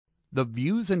The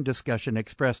views and discussion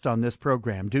expressed on this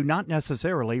program do not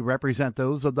necessarily represent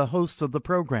those of the hosts of the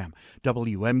program,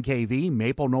 WMKV,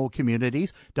 Maple Knoll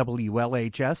Communities,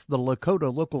 WLHS, the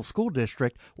Lakota Local School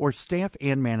District, or staff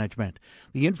and management.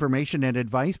 The information and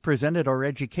advice presented are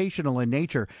educational in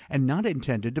nature and not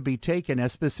intended to be taken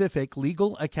as specific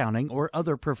legal, accounting, or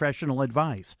other professional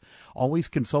advice. Always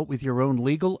consult with your own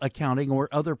legal, accounting, or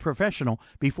other professional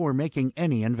before making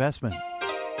any investment.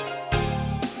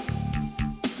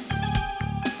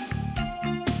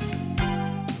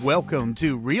 Welcome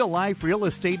to Real Life Real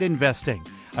Estate Investing,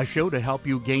 a show to help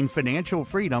you gain financial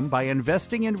freedom by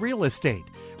investing in real estate.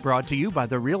 Brought to you by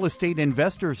the Real Estate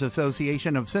Investors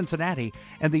Association of Cincinnati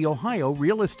and the Ohio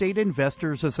Real Estate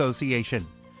Investors Association.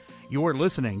 You're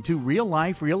listening to Real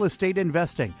Life Real Estate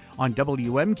Investing on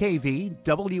WMKV,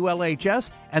 WLHS,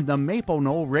 and the Maple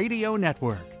Knoll Radio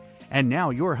Network. And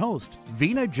now your host,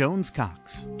 Vena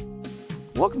Jones-Cox.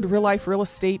 Welcome to Real Life Real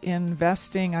Estate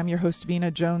Investing. I'm your host, Vena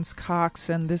Jones-Cox,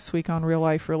 and this week on Real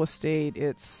Life Real Estate,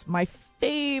 it's my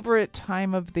favorite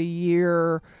time of the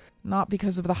year, not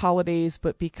because of the holidays,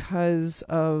 but because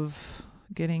of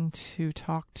getting to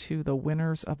talk to the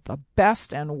winners of the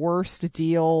Best and Worst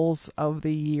Deals of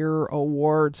the Year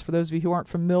awards. For those of you who aren't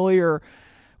familiar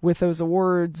with those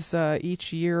awards,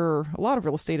 each year, a lot of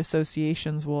real estate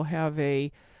associations will have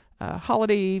a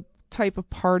holiday type of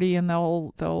party, and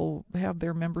they'll have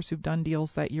their members who've done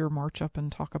deals that year march up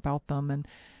and talk about them, and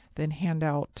then hand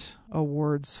out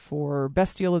awards for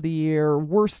Best Deal of the Year,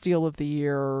 Worst Deal of the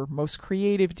Year, Most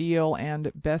Creative Deal,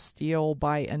 and Best Deal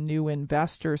by a New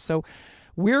Investor. So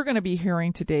we're going to be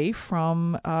hearing today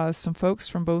from some folks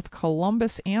from both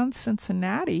Columbus and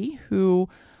Cincinnati who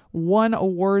won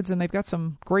awards, and they've got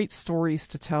some great stories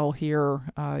to tell here.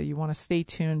 You want to stay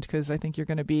tuned because I think you're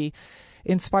going to be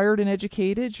inspired and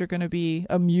educated. You're going to be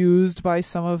amused by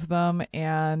some of them,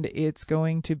 and it's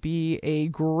going to be a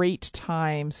great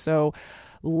time. So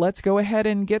let's go ahead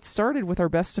and get started with our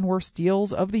Best and Worst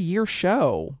Deals of the Year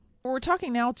show. We're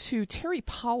talking now to Terry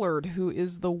Pollard, who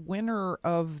is the winner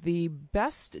of the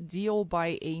Best Deal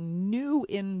by a New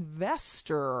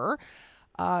Investor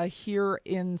here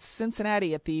in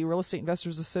Cincinnati at the Real Estate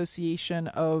Investors Association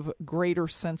of Greater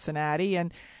Cincinnati.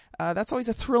 And that's always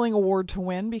a thrilling award to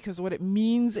win, because what it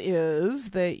means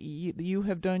is that you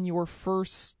have done your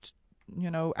first,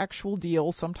 actual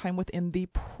deal sometime within the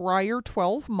prior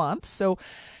 12 months. So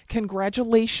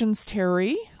congratulations,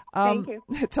 Terry. Thank you.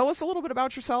 Tell us a little bit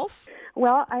about yourself.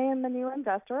 Well, I am a new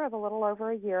investor of a little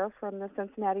over a year from the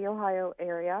Cincinnati, Ohio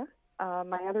area.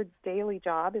 My other daily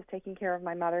job is taking care of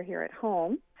my mother here at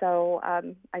home. So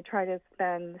I try to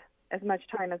spend as much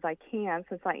time as I can.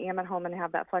 Since I am at home and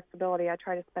have that flexibility, I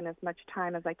try to spend as much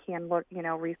time as I can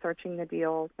researching the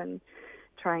deals and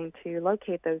trying to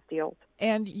locate those deals.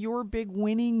 And your big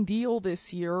winning deal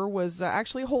this year was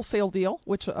actually a wholesale deal,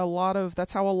 which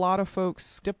that's how a lot of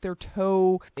folks dip their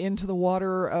toe into the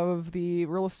water of the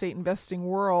real estate investing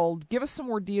world. Give us some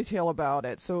more detail about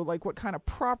it. So, what kind of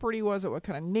property was it? What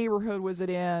kind of neighborhood was it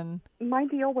in? My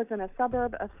deal was in a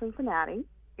suburb of Cincinnati,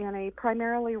 in a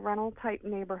primarily rental-type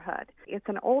neighborhood. It's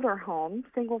an older home,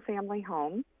 single-family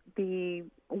home. The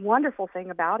wonderful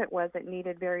thing about it was it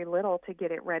needed very little to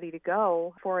get it ready to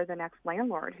go for the next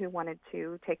landlord who wanted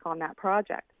to take on that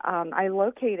project. I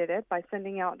located it by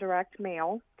sending out direct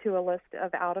mail to a list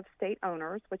of out-of-state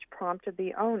owners, which prompted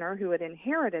the owner who had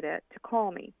inherited it to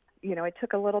call me. It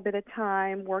took a little bit of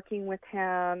time working with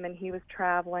him, and he was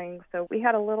traveling, so we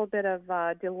had a little bit of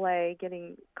delay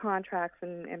getting contracts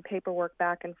and paperwork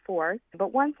back and forth.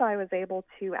 But once I was able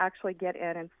to actually get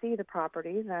in and see the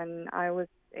property, then I was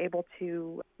able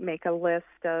to make a list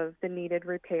of the needed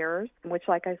repairs, which,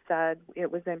 like I said,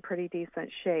 it was in pretty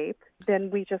decent shape. Then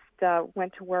we just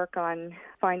went to work on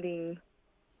finding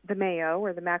the MAO,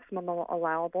 or the maximum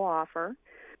allowable offer,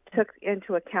 took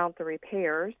into account the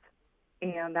repairs,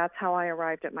 and that's how I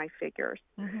arrived at my figures.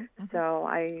 Mm-hmm. So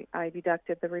I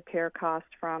deducted the repair cost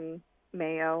from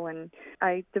Mayo, and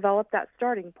I developed that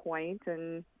starting point,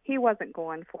 and he wasn't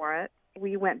going for it.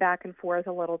 We went back and forth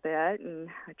a little bit and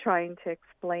trying to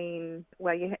explain,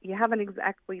 well, you haven't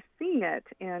exactly seen it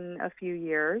in a few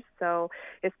years, so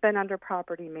it's been under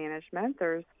property management.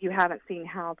 You haven't seen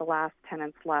how the last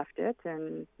tenants left it,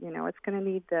 and, it's going to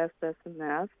need this, this, and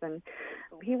this. And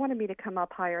he wanted me to come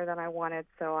up higher than I wanted,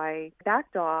 so I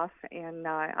backed off, and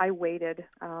I waited,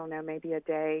 maybe a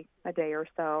day or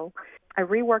so. I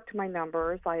reworked my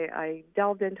numbers. I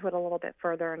delved into it a little bit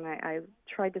further, and I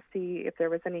tried to see if there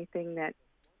was anything that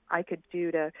I could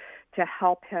do to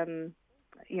help him,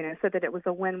 so that it was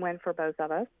a win-win for both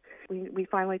of us. We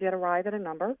finally did arrive at a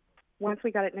number. Once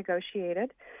we got it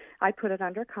negotiated, I put it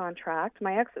under contract.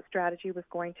 My exit strategy was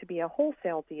going to be a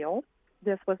wholesale deal.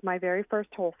 This was my very first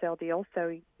wholesale deal,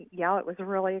 so yeah, it was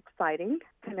really exciting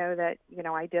to know that,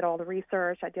 I did all the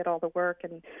research, I did all the work,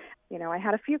 and, I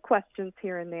had a few questions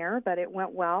here and there, but it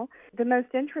went well. The most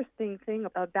interesting thing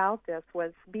about this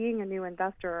was being a new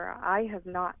investor, I have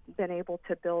not been able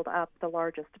to build up the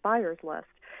largest buyers list.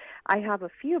 I have a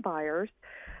few buyers,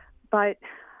 but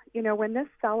when this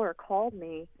seller called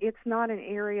me, it's not an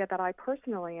area that I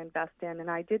personally invest in, and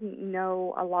I didn't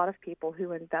know a lot of people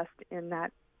who invest in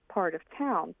that part of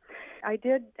town. I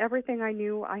did everything I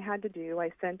knew I had to do.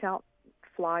 I sent out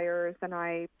flyers and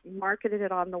I marketed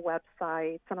it on the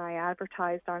websites and I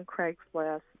advertised on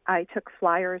Craigslist. I took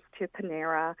flyers to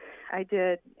Panera. I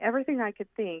did everything I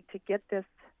could think to get this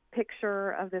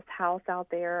picture of this house out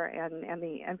there and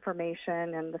the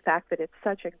information and the fact that it's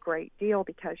such a great deal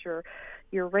because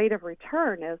your rate of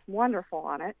return is wonderful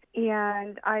on it.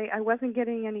 And I wasn't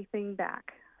getting anything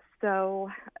back. So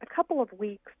a couple of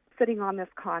weeks sitting on this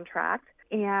contract,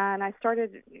 and I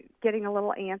started getting a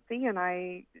little antsy, and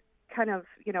I kind of,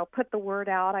 put the word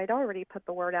out. I'd already put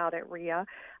the word out at RIA.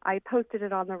 I posted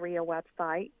it on the RIA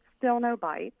website. Still no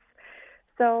bites.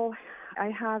 So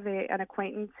I have an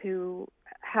acquaintance who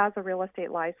has a real estate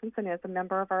license and is a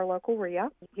member of our local RIA.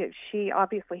 She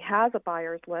obviously has a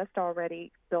buyer's list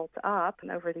already built up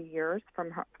over the years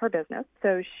from her business.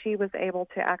 So she was able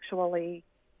to actually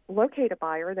locate a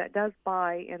buyer that does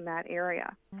buy in that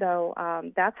area. So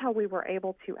that's how we were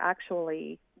able to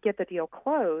actually get the deal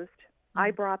closed.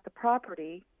 I brought the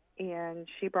property and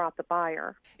she brought the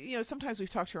buyer. Sometimes we've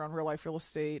talked here on Real Life Real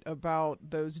Estate about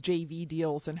those JV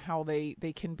deals and how they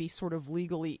can be sort of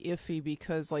legally iffy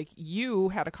because, like, you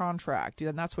had a contract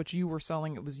and that's what you were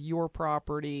selling. It was your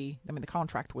property. I mean, the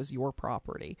contract was your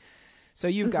property. So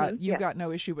you've got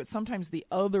no issue, but sometimes the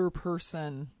other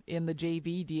person in the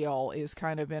JV deal is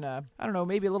kind of in a, I don't know,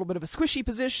 maybe a little bit of a squishy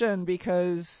position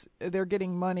because they're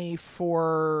getting money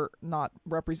for not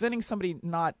representing somebody,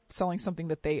 not selling something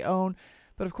that they own.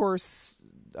 But of course,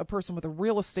 a person with a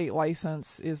real estate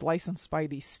license is licensed by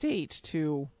the state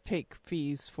to take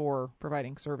fees for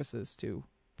providing services to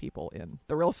people in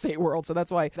the real estate world. So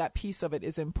that's why that piece of it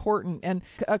is important. And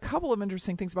a couple of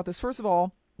interesting things about this. First of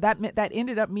all, that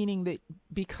ended up meaning that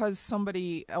because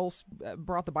somebody else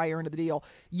brought the buyer into the deal,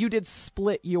 you did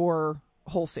split your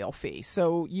wholesale fee.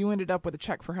 So you ended up with a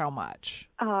check for how much?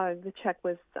 The check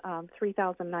was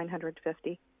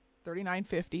 $3,950.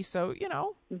 $3,950. So,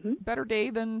 better day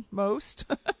than most.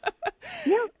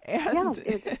 Yeah,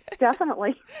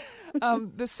 definitely.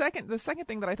 The second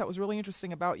thing that I thought was really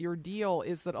interesting about your deal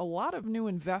is that a lot of new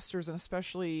investors, and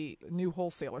especially new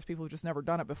wholesalers, people who've just never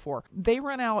done it before, they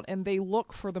run out and they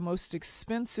look for the most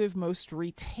expensive, most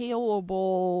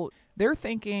retailable. They're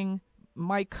thinking,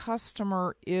 my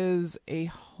customer is a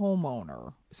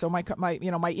homeowner. So my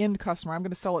end customer, I'm going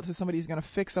to sell it to somebody who's going to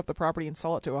fix up the property and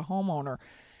sell it to a homeowner.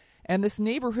 And this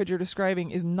neighborhood you're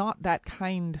describing is not that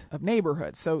kind of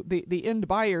neighborhood. So the end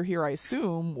buyer here, I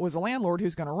assume, was a landlord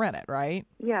who's going to rent it, right?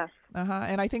 Yes.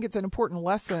 And I think it's an important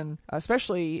lesson,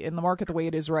 especially in the market the way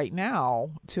it is right now,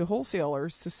 to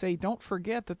wholesalers to say, don't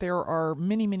forget that there are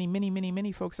many, many, many, many,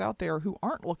 many folks out there who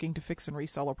aren't looking to fix and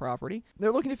resell a property.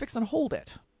 They're looking to fix and hold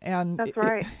it. And that's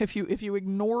right. If you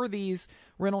ignore these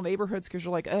rental neighborhoods because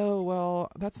you're like, oh,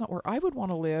 well, that's not where I would want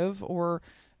to live, or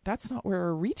that's not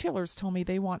where retailers tell me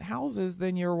they want houses,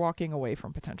 then you're walking away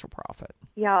from potential profit.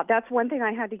 Yeah, that's one thing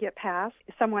I had to get past.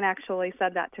 Someone actually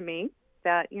said that to me,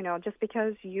 that, just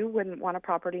because you wouldn't want a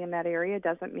property in that area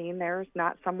doesn't mean there's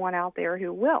not someone out there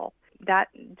who will. That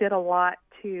did a lot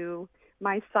to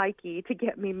my psyche to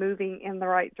get me moving in the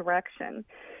right direction.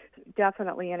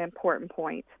 Definitely an important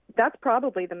point. That's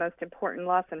probably the most important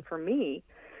lesson for me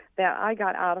that I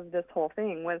got out of this whole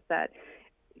thing was that,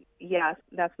 yes,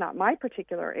 that's not my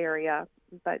particular area,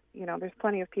 but, there's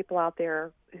plenty of people out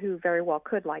there who very well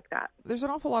could like that. There's an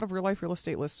awful lot of Real Life Real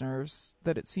Estate listeners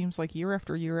that it seems like year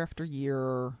after year after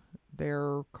year,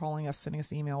 they're calling us, sending us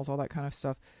emails, all that kind of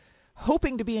stuff,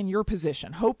 hoping to be in your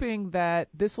position, hoping that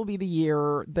this will be the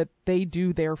year that they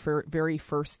do their very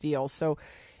first deal. So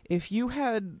if you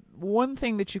had one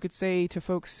thing that you could say to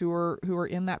folks who are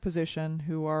in that position,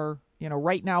 who are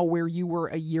right now where you were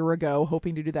a year ago,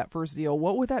 hoping to do that first deal,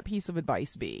 what would that piece of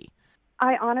advice be?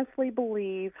 I honestly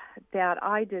believe that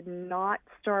I did not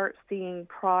start seeing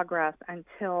progress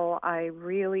until I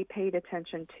really paid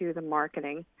attention to the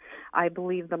marketing. I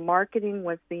believe the marketing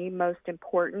was the most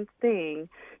important thing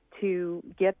to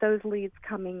get those leads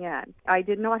coming in. I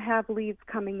did not have leads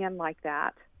coming in like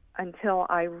that until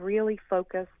I really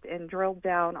focused and drilled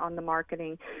down on the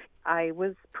marketing. I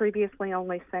was previously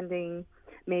only sending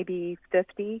maybe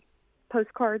 50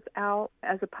 postcards out,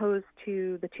 as opposed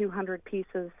to the 200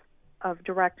 pieces of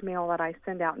direct mail that I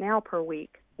send out now per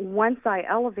week. Once I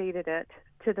elevated it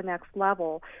to the next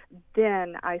level,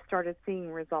 then I started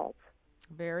seeing results.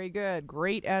 Very good.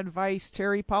 Great advice,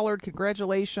 Terry Pollard.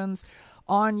 Congratulations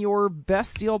on your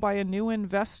best deal by a new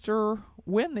investor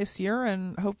win this year,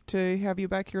 and hope to have you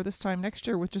back here this time next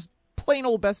year with just plain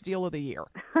old best deal of the year.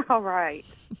 All right.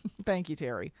 Thank you,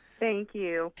 Terry. Thank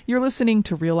you. You're listening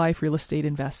to Real Life Real Estate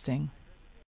Investing.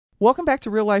 Welcome back to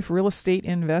Real Life Real Estate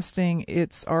Investing.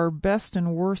 It's our best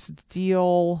and worst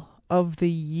deal of the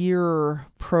year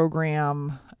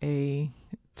program, a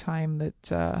time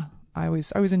that I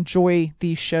always enjoy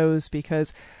these shows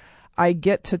because I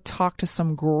get to talk to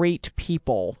some great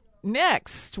people.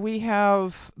 Next, we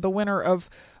have the winner of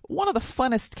one of the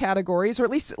funnest categories, or at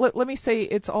least let me say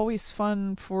it's always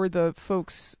fun for the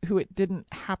folks who it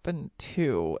didn't happen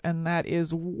to, and that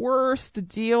is worst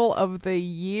deal of the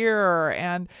year.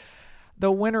 And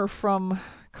the winner from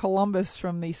Columbus,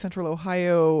 from the Central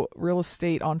Ohio Real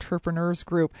Estate Entrepreneurs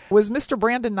Group, was Mr.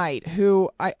 Brandon Knight, who,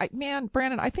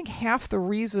 Brandon, I think half the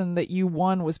reason that you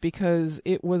won was because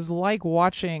it was like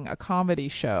watching a comedy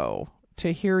show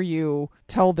to hear you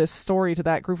tell this story to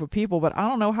that group of people, but I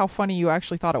don't know how funny you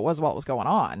actually thought it was while it was going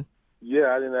on.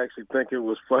 Yeah, I didn't actually think it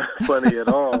was funny at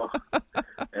all.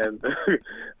 And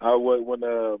when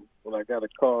I got a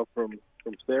call from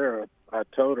Sarah, I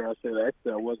told her, I said,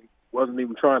 actually, I wasn't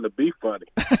even trying to be funny,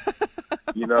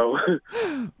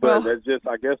 but that's just,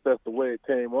 I guess that's the way it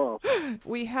came off.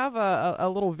 We have a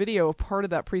little video of part of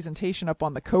that presentation up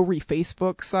on the CORE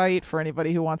Facebook site for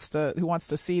anybody who wants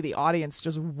to see the audience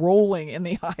just rolling in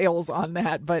the aisles on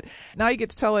that. But now you get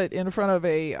to tell it in front of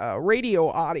a radio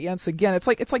audience. Again, it's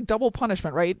like double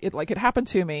punishment, right? It happened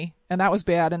to me, and that was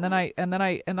bad, and then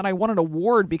I won an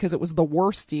award because it was the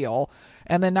worst deal,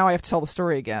 and then now I have to tell the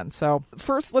story again. So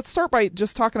first, let's start by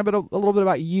just talking a little bit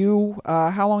about you.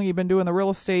 How long have you been doing the real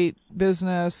estate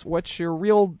business? What's your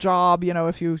real job?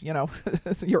 If you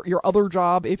your other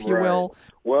job, if you will.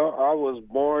 Well, I was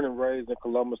born and raised in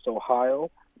Columbus,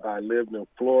 Ohio. I lived in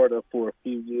Florida for a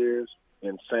few years,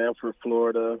 in Sanford,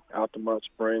 Florida, Altamont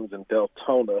Springs, and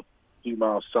Deltona, a few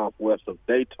miles southwest of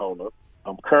Daytona.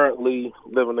 I'm currently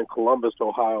living in Columbus,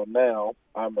 Ohio now.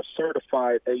 I'm a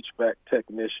certified HVAC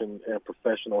technician and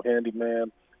professional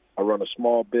handyman. I run a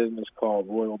small business called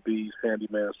Royal Bees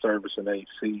Handyman Service and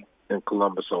AC in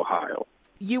Columbus, Ohio.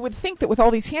 You would think that with all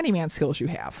these handyman skills you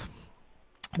have,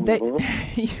 that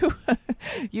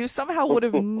you somehow would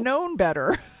have known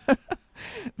better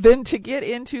than to get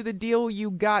into the deal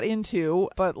you got into.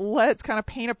 But let's kind of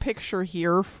paint a picture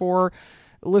here for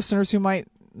listeners who might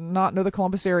not know the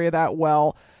Columbus area that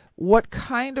well. What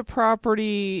kind of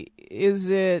property is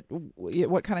it?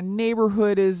 What kind of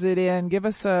neighborhood is it in? Give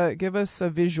us a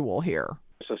visual here.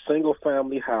 It's a single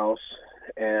family house,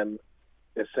 and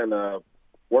it's in a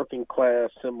working class,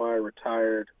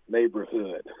 semi-retired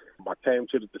neighborhood. I came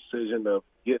to the decision of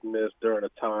getting this during a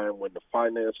time when the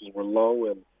finances were low,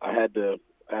 and I had a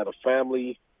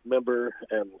family member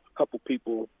and a couple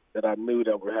people that I knew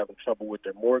that were having trouble with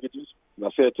their mortgages. And I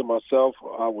said to myself,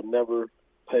 I would never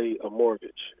pay a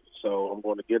mortgage. So I'm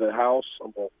going to get a house.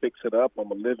 I'm going to fix it up. I'm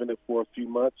going to live in it for a few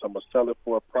months. I'm going to sell it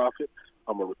for a profit.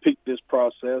 I'm going to repeat this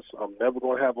process. I'm never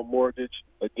going to have a mortgage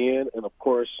again. And, of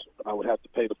course, I would have to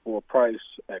pay the full price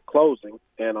at closing.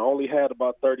 And I only had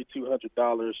about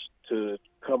 $3,200 to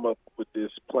come up with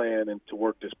this plan and to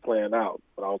work this plan out.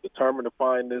 But I was determined to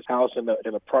find this house in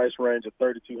a price range of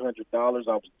 $3,200.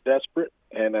 I was desperate.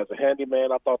 And as a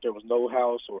handyman, I thought there was no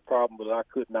house or problem that I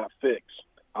could not fix.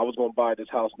 I was going to buy this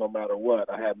house no matter what.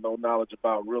 I had no knowledge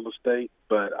about real estate,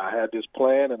 but I had this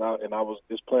plan,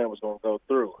 this plan was going to go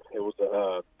through. It was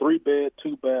a 3-bed,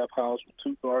 2-bath house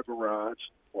with 2-car garage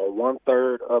on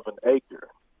 1/3 of an acre.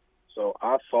 So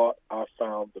I thought I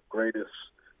found the greatest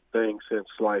thing since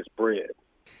sliced bread.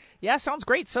 Yeah, sounds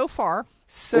great so far.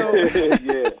 So,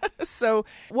 yeah. So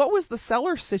what was the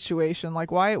seller situation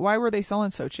like? Why were they selling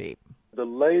so cheap? The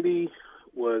lady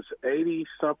was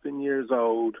 80-something years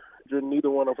old. Neither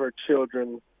one of her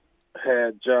children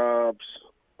had jobs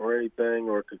or anything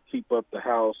or could keep up the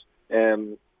house,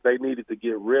 and they needed to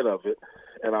get rid of it.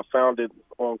 And I found it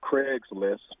on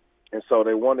Craigslist, and so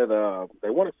they wanted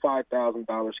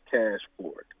 $5,000 cash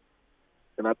for it.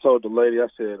 And I told the lady, I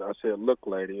said, look,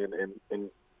 lady, and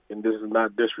this is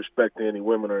not disrespecting any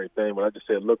women or anything, but I just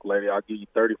said, look, lady, I'll give you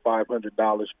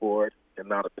 $3,500 for it and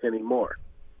not a penny more.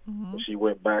 Mm-hmm. And she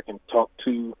went back and talked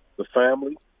to the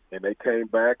family, and they came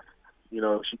back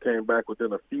She came back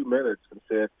within a few minutes and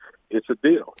said, it's a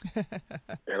deal.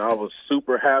 And I was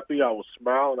super happy. I was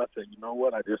smiling. I said, you know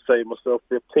what? I just saved myself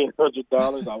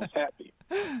 $1,500. I was happy.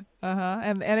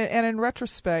 And in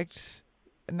retrospect,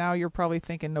 now you're probably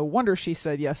thinking, no wonder she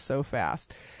said yes so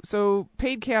fast. So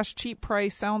paid cash, cheap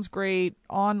price, sounds great,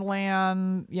 on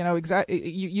land,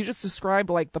 you just described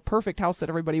like the perfect house that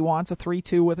everybody wants, a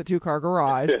 3-2 with a 2-car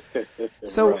garage.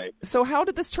 So Right. So how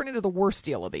did this turn into the worst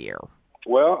deal of the year?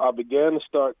 Well, I began to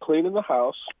start cleaning the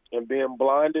house, and being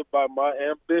blinded by my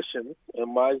ambition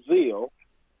and my zeal,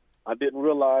 I didn't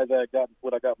realize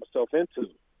what I got myself into.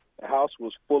 The house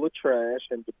was full of trash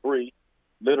and debris,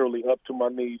 literally up to my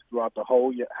knees throughout the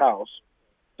whole house.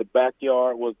 The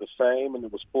backyard was the same, and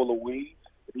it was full of weeds.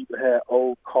 It even had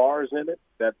old cars in it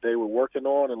that they were working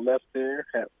on and left there,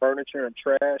 had furniture and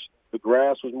trash. The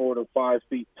grass was more than 5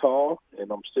 feet tall,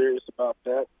 and I'm serious about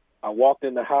that. I walked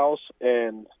in the house,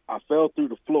 and I fell through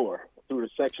the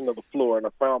section of the floor, and I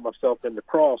found myself in the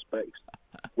crawl space,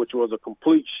 which was a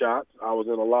complete shock. I was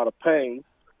in a lot of pain.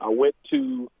 I went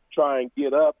to try and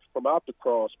get up from out the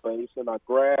crawl space, and I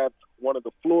grabbed one of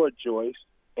the floor joists,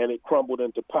 and it crumbled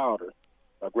into powder.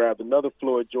 I grabbed another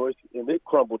floor joist, and it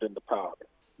crumbled into powder.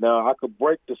 Now, I could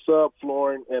break the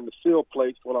subflooring and the sill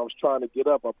plates when I was trying to get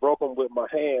up. I broke them with my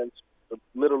hands,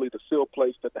 literally the sill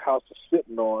plates that the house is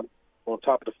sitting on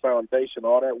top of the foundation.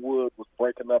 All that wood was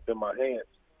breaking up in my hands.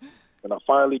 And I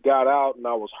finally got out, and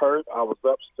I was hurt. I was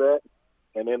upset.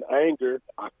 And in anger,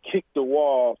 I kicked the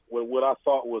wall with what I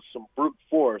thought was some brute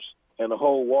force, and the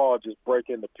whole wall just broke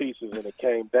into pieces, and it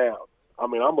came down. I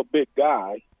mean, I'm a big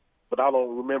guy, but I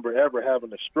don't remember ever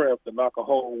having the strength to knock a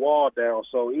whole wall down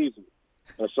so easily.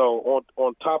 And so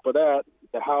on top of that,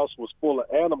 the house was full of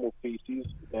animal feces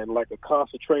and like a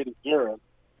concentrated urine,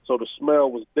 so the smell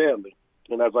was deadly.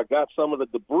 And as I got some of the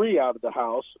debris out of the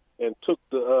house and took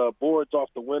the boards off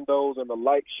the windows and the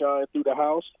light shined through the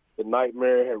house, the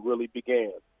nightmare had really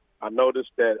began. I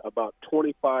noticed that about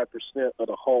 25% of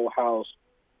the whole house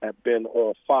had been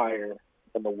on fire,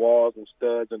 and the walls and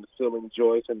studs and the ceiling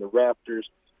joists and the rafters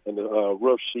and the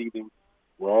roof sheathing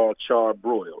were all charred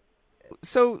broiled.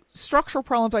 So structural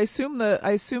problems. I assume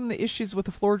the issues with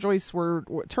the floor joists were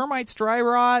termites, dry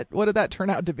rot. What did that turn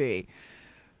out to be?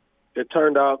 It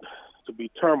turned out to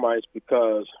be termites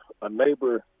because a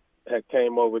neighbor had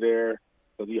came over there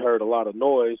because he heard a lot of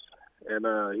noise, and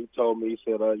he told me, he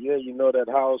said, that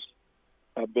house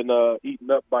had been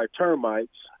eaten up by termites.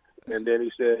 And then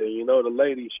he said, the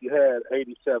lady, she had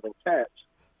 87 cats.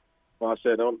 Well, I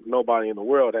said, nobody in the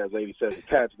world has 87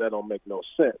 cats. That don't make no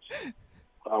sense.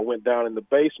 I went down in the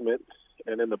basement,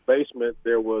 and in the basement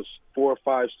there was 4,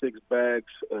 5, 6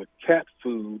 bags of cat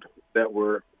food that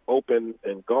were open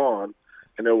and gone.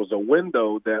 And there was a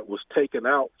window that was taken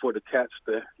out for the cats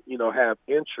to, have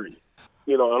entry.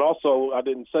 And also I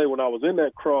didn't say when I was in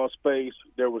that crawl space,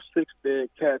 there were 6 dead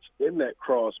cats in that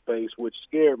crawl space, which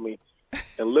scared me.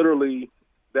 And literally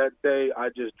that day I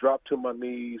just dropped to my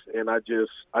knees and I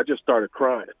just started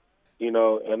crying, and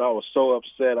I was so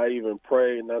upset. I even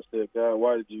prayed and I said, God,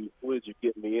 what did you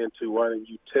get me into? Why didn't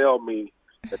you tell me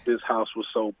that this house was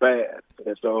so bad?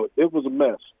 And so it was a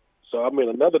mess. So,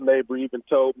 another neighbor even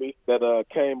told me that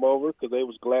came over because they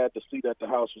was glad to see that the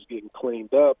house was getting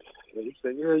cleaned up. And he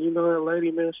said, that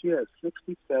lady, man, she had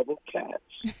 67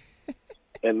 cats.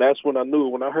 And that's when I knew.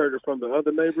 When I heard it from the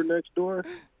other neighbor next door,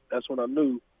 that's when I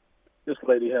knew this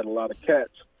lady had a lot of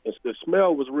cats. And the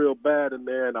smell was real bad in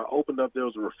there, and I opened up, there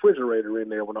was a refrigerator in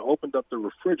there. When I opened up the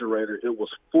refrigerator, it was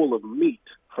full of meat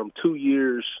from 2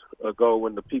 years ago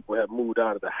when the people had moved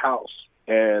out of the house.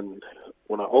 And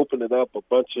when I opened it up, a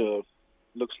bunch of,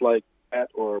 looks like cat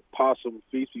or possum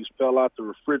feces fell out the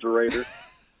refrigerator.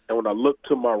 And when I looked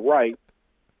to my right,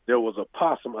 there was a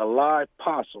possum, a live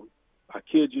possum, I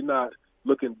kid you not,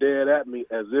 looking dead at me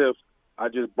as if I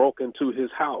just broke into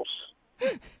his house.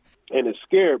 And it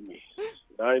scared me.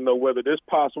 I didn't know whether this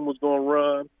possum was going to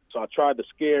run, so I tried to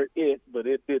scare it, but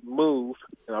it didn't move.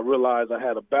 And I realized I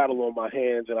had a battle on my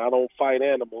hands, and I don't fight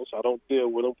animals. I don't deal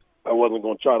with them. I wasn't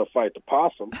going to try to fight the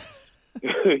possum,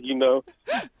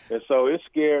 And so it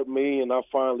scared me, and I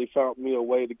finally found me a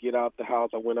way to get out the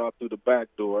house. I went out through the back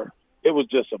door. It was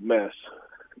just a mess.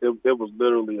 It was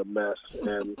literally a mess.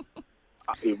 And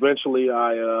eventually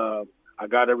I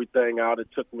got everything out. It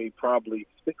took me probably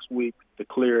 6 weeks to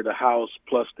clear the house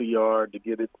plus the yard to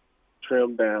get it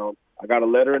trimmed down. I got a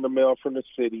letter in the mail from the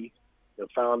city and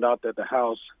found out that the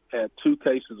house had 2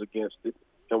 cases against it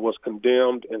and was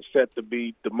condemned and set to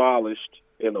be demolished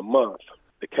in a month.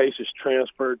 The case is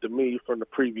transferred to me from the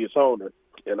previous owner,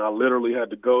 and I literally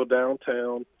had to go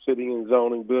downtown, building and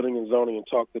zoning, and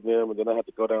talk to them, and then I had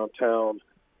to go downtown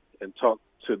and talked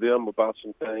to them about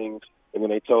some things. And then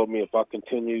they told me if I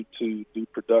continued to do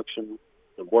production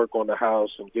and work on the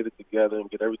house and get it together and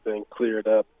get everything cleared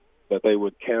up, that they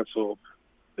would cancel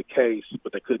the case,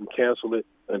 but they couldn't cancel it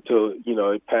until,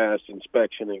 it passed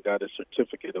inspection and got a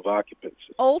certificate of occupancy.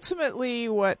 Ultimately,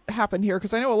 what happened here,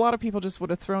 because I know a lot of people just would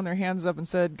have thrown their hands up and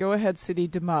said, go ahead, city,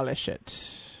 demolish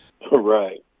it.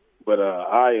 Right. But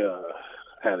I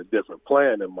had a different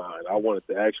plan in mind. I wanted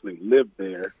to actually live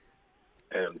there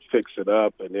and fix it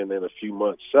up and then in a few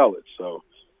months sell it. So,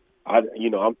 I'm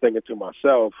thinking to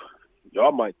myself,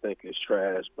 y'all might think it's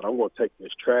trash, but I'm going to take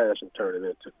this trash and turn it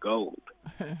into gold.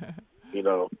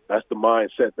 That's the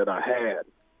mindset that I had.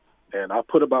 And I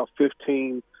put about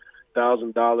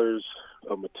 $15,000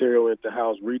 of material into the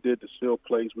house, redid the sill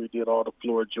plates, redid all the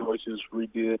floor joists,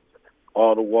 redid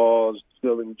all the walls,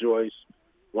 ceiling joists.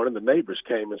 One of the neighbors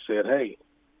came and said, hey,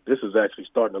 this is actually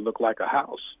starting to look like a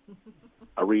house.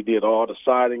 I redid all the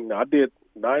siding. Now, I did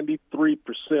 93%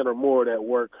 or more of that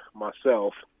work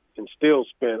myself and still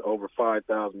spent over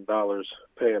 $5,000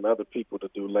 paying other people to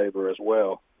do labor as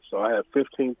well. So I had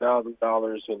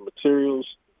 $15,000 in materials,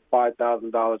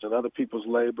 $5,000 in other people's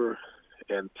labor,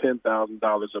 and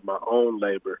 $10,000 of my own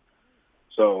labor.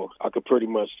 So I could pretty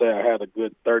much say I had a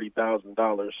good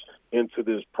 $30,000 into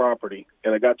this property.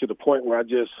 And I got to the point where I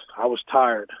was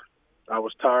tired. I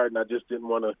was tired, and I just didn't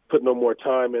want to put no more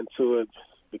time into it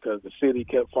because the city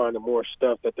kept finding more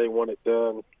stuff that they wanted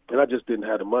done. And I just didn't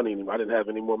have the money anymore. I didn't have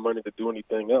any more money to do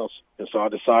anything else. And so I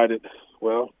decided,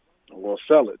 well, I'm going to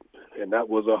sell it. And that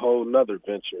was a whole nother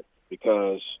venture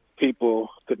because people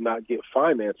could not get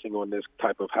financing on this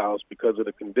type of house because of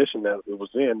the condition that it was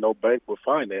in. No bank would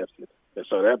finance it. And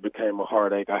so that became a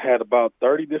heartache. I had about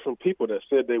 30 different people that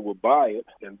said they would buy it.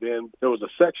 And then there was a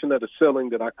section of the ceiling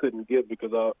that I couldn't get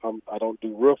because I don't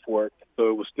do roof work. So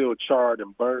it was still charred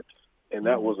and burnt. And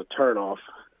that was a turnoff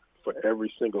for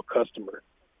every single customer.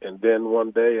 And then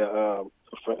one day a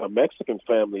Mexican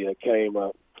family that came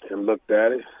up and looked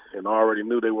at it and already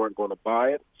knew they weren't going to buy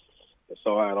it. And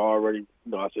so I had already,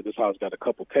 I said, this house got a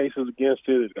couple cases against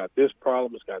it. It's got this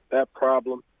problem. It's got that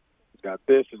problem. It's got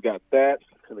this. It's got that.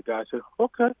 And the guy said,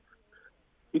 okay.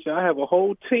 He said, I have a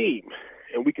whole team,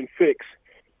 and we can fix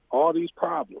all these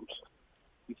problems.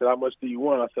 He said, how much do you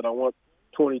want? I said, I want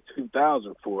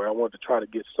 $22,000 for it. I want to try to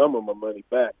get some of my money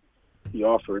back. He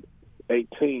offered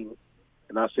 18,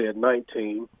 and I said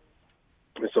 19.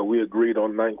 And so we agreed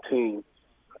on 19.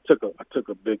 I took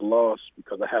a big loss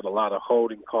because I had a lot of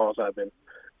holding costs.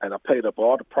 And I paid up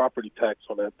all the property tax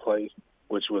on that place,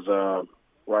 which was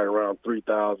right around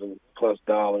 $3,000 plus.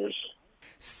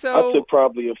 So I took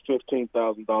probably a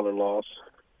 $15,000 loss.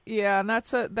 Yeah, and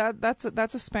that's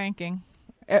a spanking.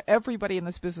 Everybody in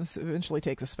this business eventually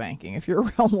takes a spanking. If you're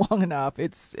around long enough,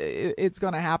 it's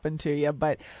going to happen to you.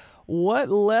 But what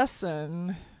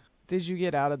lesson did you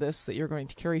get out of this that you're going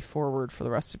to carry forward for the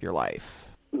rest of your life?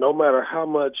 No matter how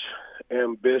much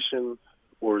ambition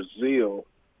or zeal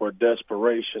or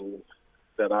desperation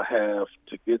that I have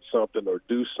to get something or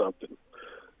do something,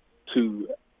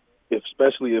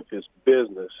 especially if it's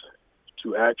business,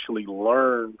 to actually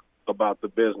learn about the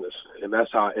business. And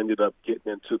that's how I ended up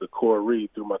getting into the Core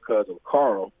Reed through my cousin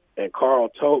Carl. And Carl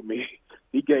told me,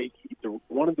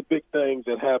 one of the big things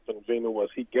that happened, Vina, was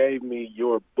he gave me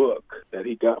your book that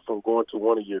he got from going to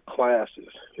one of your classes.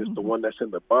 It's the one that's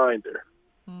in the binder.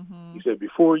 Mm-hmm. He said,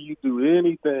 before you do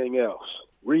anything else,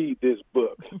 read this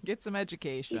book. Get some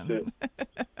education. He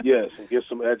said, yes, and get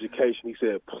some education. He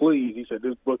said, please. He said,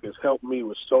 this book has helped me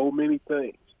with so many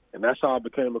things. And that's how I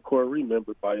became a Core Reed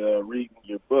member, by reading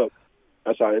your book.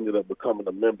 That's how I ended up becoming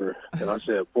a member. And I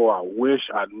said, boy, I wish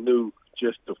I knew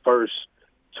just the first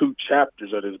 2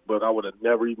 chapters of this book. I would have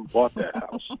never even bought that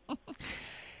house.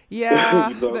 Yeah,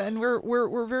 and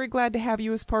we're very glad to have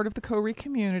you as part of the Core Reed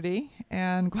community,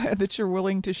 and glad that you're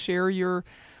willing to share your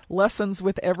lessons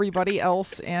with everybody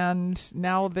else. And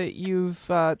now that you've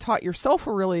taught yourself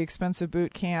a really expensive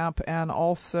boot camp, and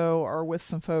also are with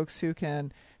some folks who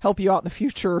can help you out in the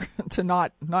future to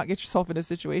not get yourself into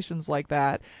situations like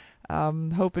that,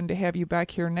 hoping to have you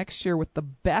back here next year with the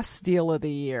best deal of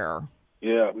the year.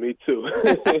 Yeah, me too.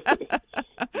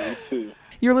 Me too.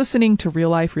 You're listening to Real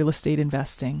Life Real Estate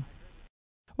Investing.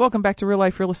 Welcome back to Real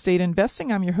Life Real Estate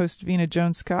Investing. I'm your host, Vina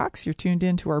Jones-Cox. You're tuned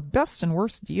in to our Best and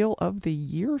Worst Deal of the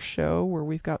Year show, where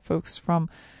we've got folks from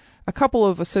a couple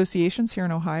of associations here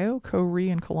in Ohio, Core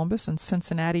Reed in Columbus and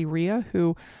Cincinnati REIA,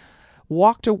 who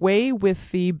walked away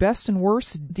with the best and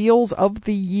worst deals of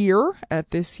the year at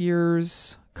this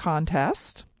year's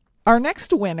contest. Our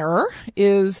next winner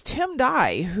is Tim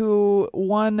Dye, who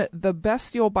won the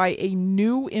Best Deal by a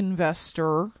New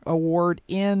Investor award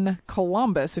in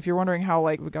Columbus. If you're wondering how,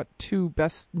 we got two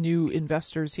Best New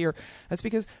Investors here, that's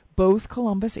because both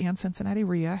Columbus and Cincinnati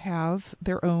REIA have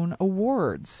their own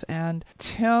awards. And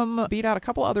Tim beat out a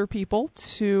couple other people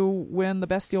to win the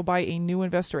Best Deal by a New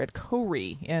Investor at CORE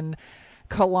in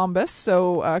Columbus.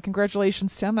 So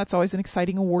congratulations, Tim. That's always an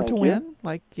exciting award to win.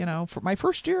 For my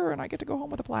first year, and I get to go home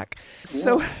with a plaque. Yeah.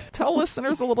 So tell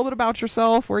listeners a little bit about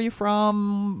yourself. Where are you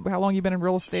from? How long you been in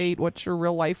real estate? What's your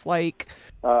real life like?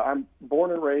 I'm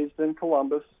born and raised in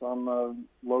Columbus. I'm a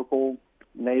local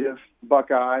native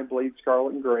Buckeye, bleed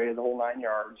scarlet and gray, the whole 9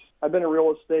 yards. I've been in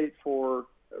real estate for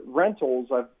rentals.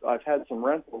 I've had some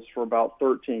rentals for about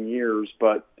 13 years,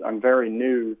 but I'm very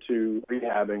new to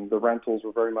rehabbing. The rentals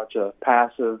were very much a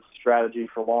passive strategy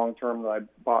for long term that I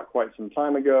bought quite some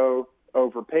time ago,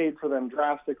 overpaid for them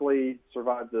drastically,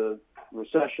 survived the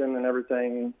recession and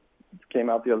everything, came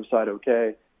out the other side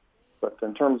okay. But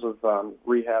in terms of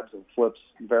rehabs and flips,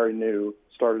 very new.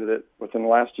 Started it within the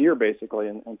last year, basically.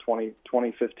 In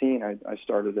 2015, I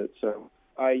started it. So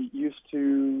I used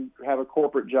to have a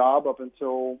corporate job up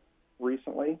until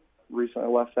recently. Recently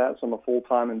left that, so I'm a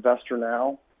full-time investor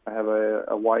now. I have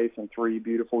a wife and three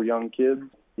beautiful young kids,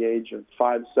 the age of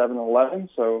 5, 7, and 11,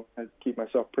 so I keep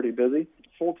myself pretty busy.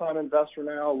 Full-time investor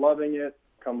now, loving it.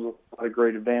 Comes with a lot of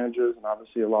great advantages and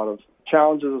obviously a lot of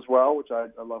challenges as well, which I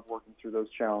love working through those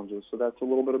challenges. So that's a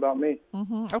little bit about me.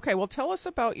 Mm-hmm. Okay, well, tell us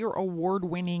about your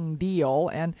award-winning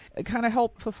deal and kind of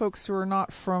help the folks who are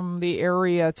not from the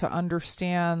area to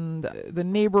understand the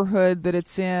neighborhood that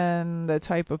it's in, the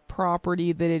type of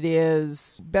property that it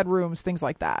is, bedrooms, things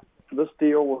like that. This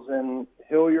deal was in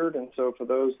Hilliard, and so for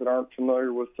those that aren't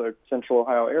familiar with the Central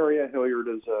Ohio area, Hilliard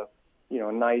is a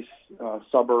nice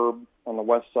suburb on the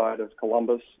west side of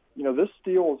Columbus. This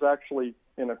deal was actually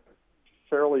in a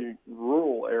fairly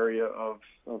rural area of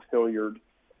Hilliard,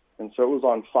 and so it was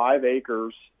on 5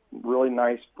 acres, really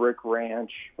nice brick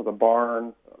ranch with a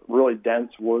barn, really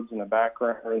dense woods in the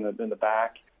background in the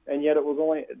back, and yet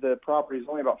the property is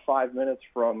only about 5 minutes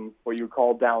from what you would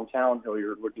call downtown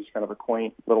Hilliard, which is kind of a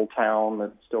quaint little town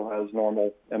that still has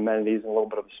normal amenities and a little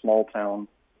bit of a small town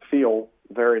feel,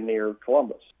 very near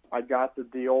Columbus. I got the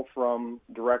deal from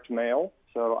direct mail.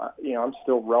 So, I'm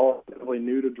still relatively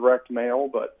new to direct mail,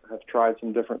 but have tried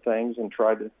some different things and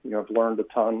I've learned a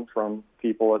ton from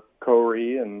people at CORE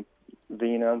and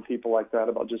Vina and people like that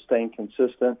about just staying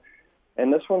consistent.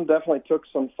 And this one definitely took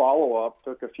some follow-up,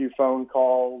 took a few phone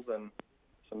calls and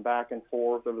some back and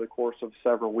forth over the course of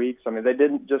several weeks. I mean, they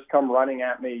didn't just come running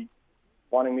at me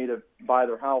wanting me to buy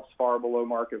their house far below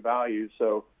market value.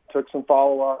 So took some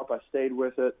follow-up. I stayed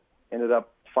with it, ended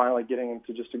up finally getting them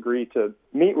to just agree to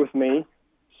meet with me.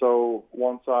 So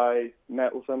once I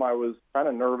met with them, I was kind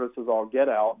of nervous as all get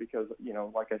out because,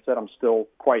 like I said, I'm still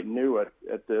quite new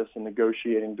at this and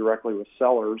negotiating directly with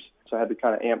sellers. So I had to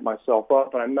kind of amp myself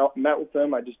up. And I met with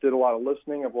them. I just did a lot of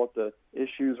listening of what the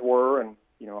issues were. And,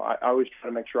 I always try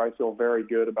to make sure I feel very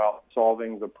good about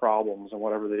solving the problems and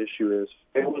whatever the issue is.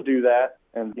 Able to do that.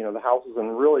 And, the house is in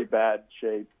really bad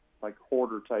shape, like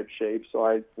hoarder type shape. So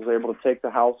I was able to take the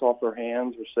house off their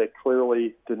hands, which they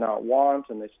clearly did not want,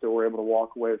 and they still were able to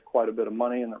walk away with quite a bit of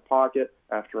money in their pocket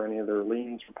after any of their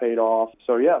liens were paid off.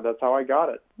 So yeah, that's how I got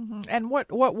it. Mm-hmm. And what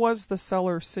was the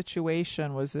seller's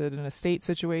situation? Was it an estate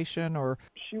situation or?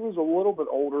 She was a little bit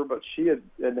older, but she had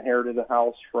inherited a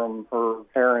house from her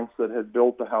parents that had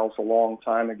built the house a long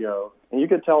time ago. And you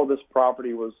could tell this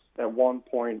property was at one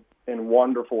point in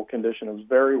wonderful condition. It was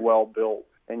very well built,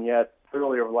 and yet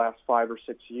clearly over the last 5 or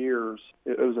 6 years,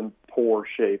 it was in poor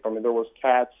shape. I mean, there was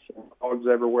cats and dogs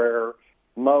everywhere.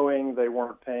 Mowing, they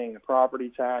weren't paying the property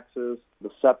taxes. The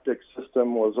septic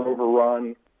system was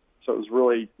overrun, so it was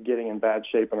really getting in bad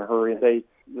shape in a hurry.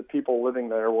 The people living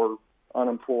there were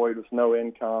unemployed with no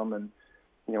income, and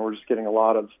we're just getting a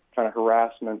lot of kind of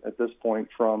harassment at this point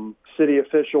from city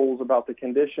officials about the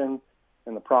condition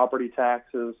and the property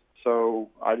taxes. So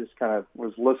I just kind of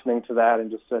was listening to that and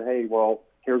just said, hey, well,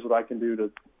 here's what I can do to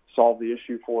solve the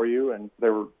issue for you. And they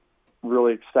were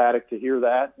really ecstatic to hear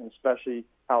that, and especially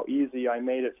how easy I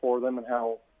made it for them and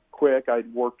how quick.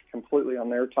 I'd worked completely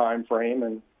on their time frame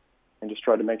and just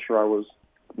tried to make sure I was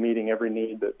meeting every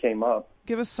need that came up.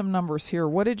 Give us some numbers here.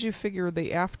 What did you figure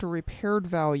the after repaired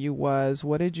value was?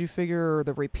 What did you figure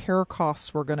the repair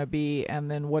costs were going to be?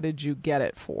 And then what did you get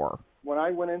it for? When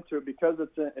I went into it, because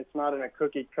it's not in a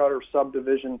cookie-cutter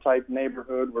subdivision-type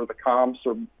neighborhood where the comps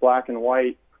are black and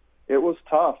white, it was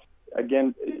tough.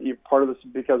 Again, part of this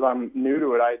is because I'm new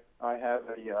to it. I have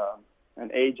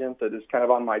an agent that is kind of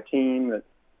on my team that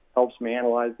helps me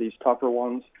analyze these tougher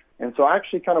ones. And so I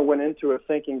actually kind of went into it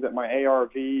thinking that my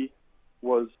ARV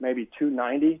was maybe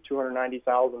 $290,000.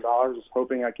 I was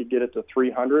hoping I could get it to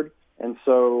 $300,000. And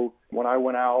so when I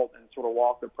went out and sort of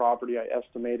walked the property, I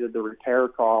estimated the repair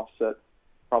costs at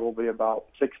probably about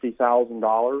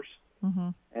 $60,000. Mm-hmm.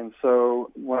 And so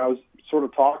when I was sort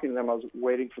of talking to them, I was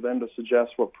waiting for them to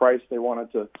suggest what price they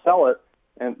wanted to sell it.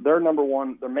 And their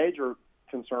major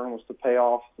concern was to pay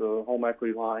off the home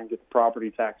equity line, get the property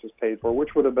taxes paid for,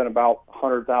 which would have been about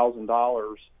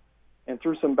 $100,000. And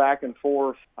through some back and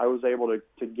forth, I was able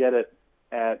to get it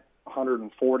at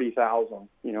 $140,000,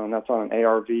 and that's on an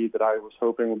ARV that I was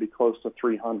hoping would be close to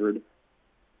 $300,000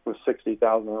 with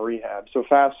 $60,000 in rehab. So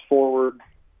fast forward,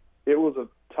 it was a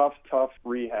tough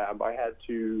rehab. I had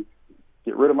to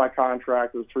get rid of my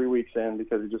contract. It was 3 weeks in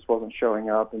because it just wasn't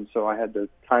showing up, and so I had to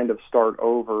kind of start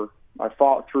over. I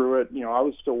fought through it. I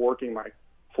was still working my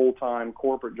full-time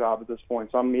corporate job at this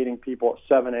point, so I'm meeting people at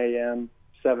 7 a.m.,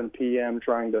 7 p.m.,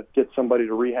 trying to get somebody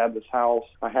to rehab this house.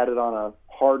 I had it on a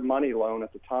hard money loan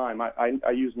at the time.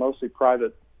 I use mostly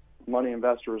private money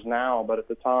investors now, but at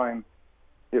the time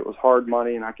it was hard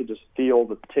money, and I could just feel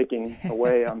the ticking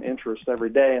away on interest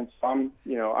every day. And so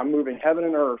I'm moving heaven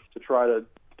and earth to try to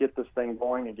get this thing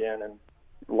going again, and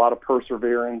a lot of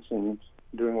perseverance and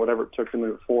doing whatever it took to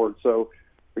move it forward. So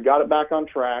we got it back on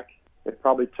track. It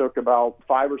probably took about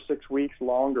 5 or 6 weeks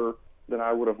longer than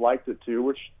I would have liked it to,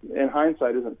 which in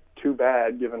hindsight isn't too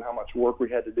bad given how much work we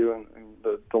had to do and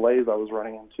the delays I was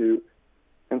running into.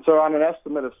 And so on an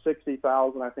estimate of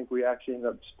 $60,000, I think we actually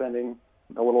ended up spending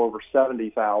a little over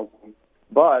 $70,000.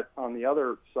 But on the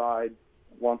other side,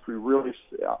 once we really,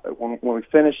 when we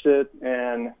finished it,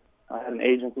 and I had an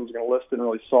agent who was going to list it and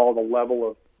really saw the level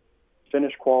of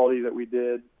finish quality that we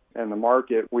did and the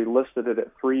market, we listed it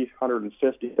at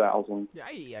 $350,000.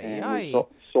 And we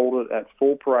sold it at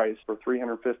full price for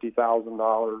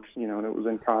 $350,000. And it was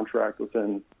in contract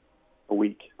within a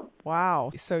week.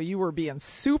 Wow! So you were being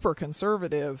super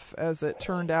conservative, as it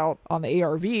turned out, on the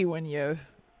ARV when you.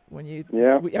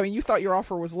 Yeah. You thought your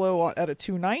offer was low at a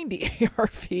 $290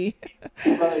 ARV.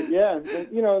 Yeah.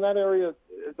 In that area,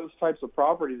 those types of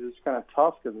properties is kind of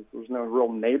tough because there's no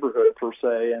real neighborhood per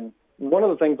se. And one of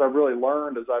the things I've really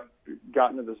learned as I've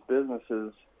gotten into this business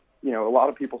is, a lot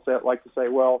of people like to say,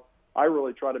 well, I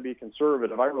really try to be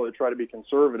conservative.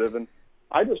 And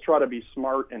I just try to be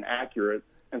smart and accurate.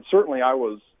 And certainly I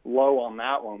was low on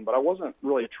that one, but I wasn't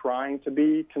really trying to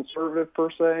be conservative per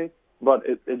se. But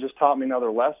it just taught me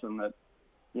another lesson that,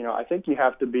 I think you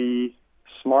have to be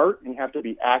smart and you have to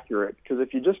be accurate. Because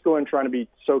if you just go in trying to be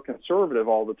so conservative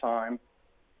all the time,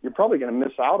 you're probably going to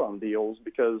miss out on deals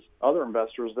because other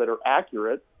investors that are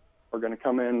accurate are going to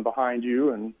come in behind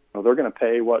you and they're going to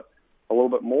pay a little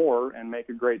bit more and make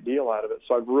a great deal out of it.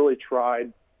 So I've really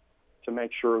tried to make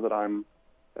sure that I'm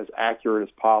as accurate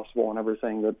as possible in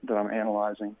everything that I'm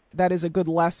analyzing. That is a good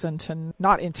lesson to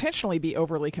not intentionally be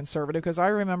overly conservative, because I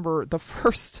remember the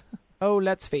first,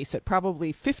 let's face it,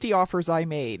 probably 50 offers I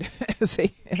made as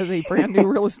a brand new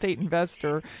real estate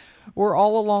investor were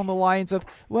all along the lines of,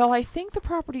 well, I think the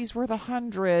property's worth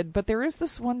 $100, but there is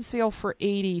this one sale for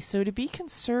 $80. So to be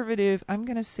conservative, I'm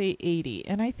going to say $80.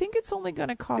 And I think it's only going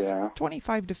to cost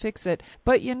 $25 to fix it.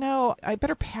 But, I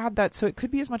better pad that so it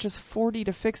could be as much as $40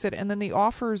 to fix it. And then the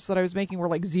offers that I was making were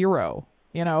like $0.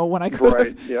 When I could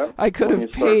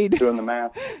have paid, doing the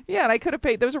math. Yeah, and I could have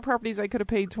paid. Those are properties I could have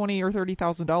paid $20,000 or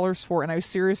 $30,000 for, and I was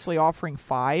seriously offering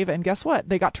 $5. And guess what?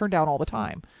 They got turned down all the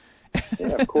time.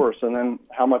 Yeah, of course. And then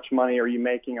how much money are you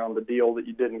making on the deal that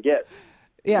you didn't get?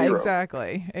 Yeah, 0.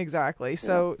 Exactly.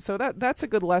 So that's a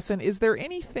good lesson. Is there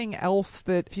anything else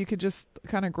that if you could just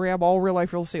kind of grab all Real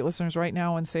Life Real Estate listeners right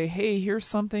now and say, hey, here's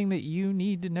something that you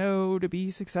need to know to be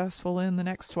successful in the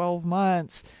next 12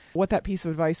 months, what that piece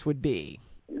of advice would be?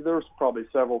 There's probably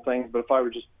several things, but if I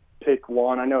would just pick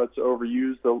one, I know it's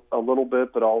overused a little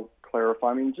bit, but I'll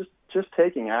clarify. I mean, just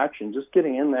taking action, just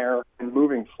getting in there and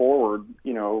moving forward.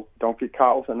 Don't get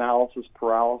caught with analysis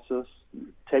paralysis.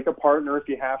 Take a partner if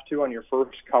you have to on your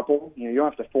first couple. You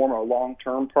don't have to form a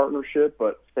long-term partnership,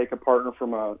 but take a partner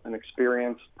from an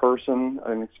experienced person,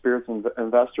 an experienced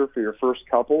investor for your first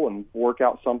couple, and work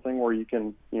out something where you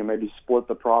can, maybe split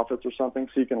the profits or something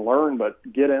so you can learn, but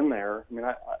get in there. I mean,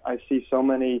 I see so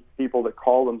many people that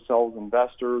call themselves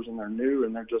investors and they're new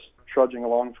and they're just trudging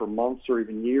along for months or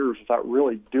even years without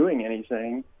really doing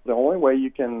anything. The only way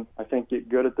you can, I think, get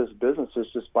good at this business is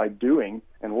just by doing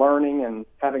and learning and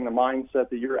having the mindset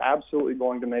that you're absolutely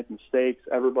going to make mistakes.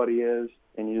 Everybody is.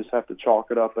 And you just have to chalk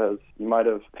it up as you might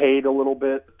have paid a little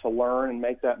bit to learn and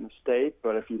make that mistake.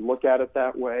 But if you look at it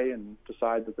that way and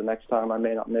decide that the next time I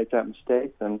may not make that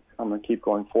mistake, then I'm going to keep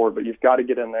going forward. But you've got to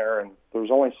get in there, and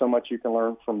there's only so much you can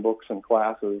learn from books and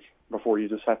classes before you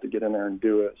just have to get in there and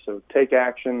do it. So take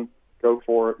action, go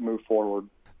for it, move forward.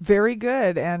 Very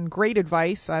good and great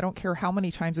advice. I don't care how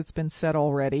many times it's been said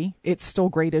already. It's still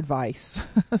great advice.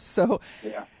 So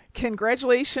yeah.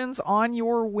 Congratulations on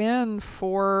your win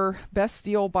for Best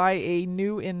Deal by a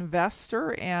New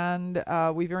Investor, and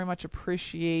we very much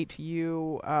appreciate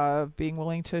you being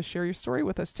willing to share your story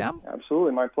with us, Tim.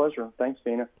 Absolutely. My pleasure. Thanks,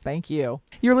 Vina. Thank you.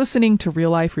 You're listening to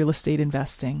Real Life Real Estate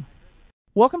Investing.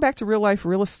 Welcome back to Real Life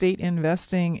Real Estate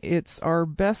Investing. It's our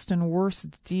best and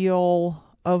worst deal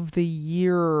of the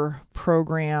year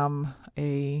program,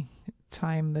 a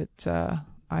time that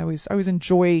I always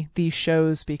enjoy these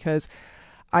shows because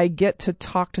I get to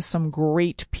talk to some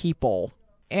great people.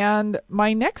 And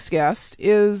my next guest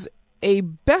is a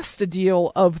Best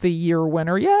Deal of the Year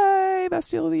winner. Yay,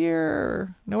 Best Deal of the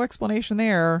Year. No explanation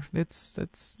there. It's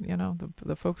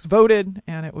the folks voted,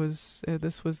 and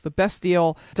this was the best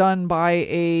deal done by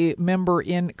a member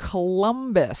in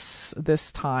Columbus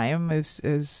this time.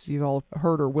 As you all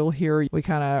heard or will hear, we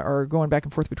kind of are going back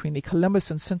and forth between the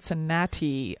Columbus and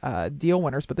Cincinnati deal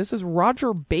winners, but this is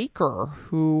Roger Baker,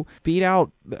 who beat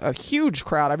out a huge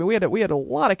crowd. I mean, we had a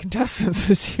lot of contestants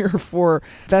this year for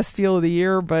Best Deal of the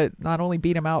Year, but not only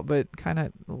beat him out, but kind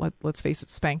of, let's face it,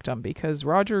 spanked him, because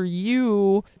Roger,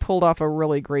 you pulled off a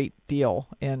really great deal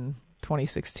in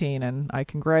 2016, and I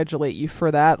congratulate you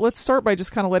for that. Let's start by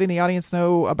just kind of letting the audience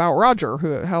know about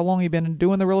Roger. How long you've been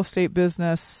doing the real estate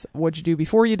business, what'd you do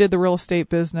before you did the real estate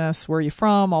business, where are you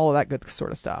from, all of that good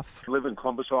sort of stuff. I live in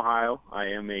Columbus, Ohio. I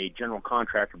am a general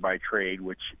contractor by trade,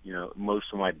 which, most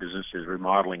of my business is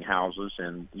remodeling houses,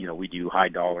 and, we do high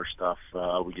dollar stuff.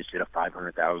 We just did a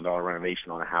 $500,000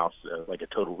 renovation on a house, like a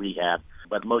total rehab.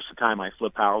 But most of the time I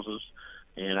flip houses.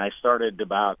 And I started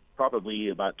probably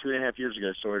about 2.5 years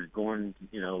ago, started going,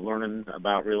 learning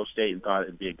about real estate and thought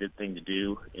it'd be a good thing to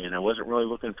do. And I wasn't really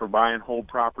looking for buy and hold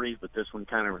properties, but this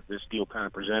deal kind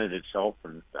of presented itself.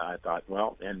 And I thought,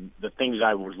 and the things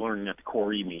I was learning at the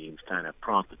Core E meetings kind of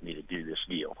prompted me to do this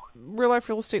deal. Real Life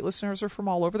Real Estate listeners are from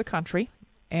all over the country.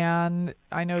 And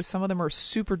I know some of them are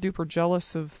super duper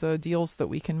jealous of the deals that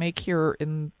we can make here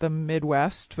in the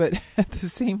Midwest, but at the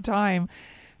same time,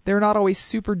 they're not always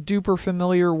super duper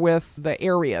familiar with the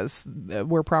areas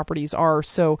where properties are.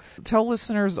 So tell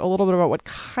listeners a little bit about what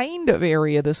kind of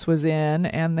area this was in,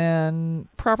 and then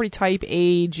property type,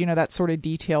 age, that sort of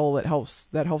detail that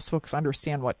helps folks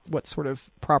understand what sort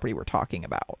of property we're talking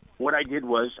about. What I did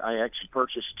was I actually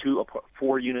purchased 2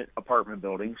 4-unit apartment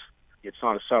buildings. It's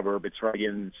not a suburb. It's right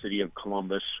in the city of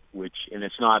Columbus, and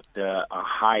it's not a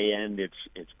high end.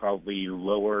 It's probably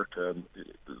lower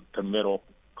to middle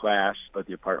class, but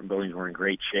the apartment buildings were in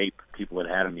great shape. People that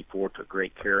had them before took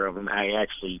great care of them. I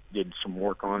actually did some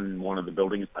work on one of the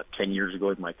buildings about 10 years ago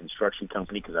with my construction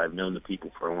company because I've known the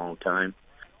people for a long time.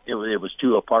 It was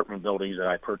 2 apartment buildings that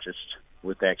I purchased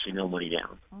with actually no money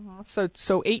down. Uh-huh.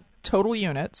 So 8 total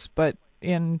units, but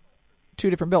in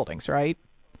 2 different buildings, right?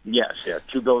 Yes,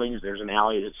 2 buildings. There's an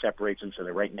alley that separates them, so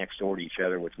they're right next door to each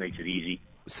other, which makes it easy.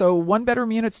 So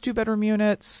 1-bedroom units, 2-bedroom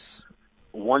units.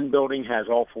 One building has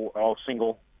all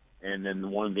single, and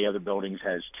then one of the other buildings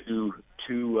has two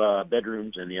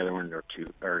bedrooms, and the other one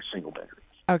are single bedrooms.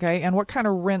 Okay, and what kind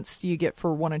of rents do you get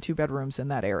for 1 and 2 bedrooms in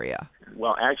that area?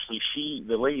 Well, actually,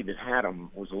 the lady that had them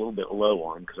was a little bit low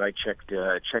on because I checked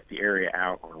the area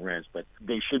out on rents, but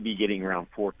they should be getting around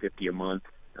 $450 a month,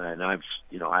 and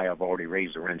I have already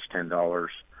raised the rents $10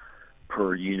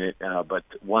 per unit, but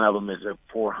one of them is at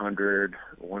 $400,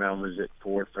 one of them is at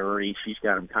 $430. She's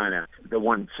got them kind of the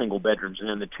 1 single bedrooms, and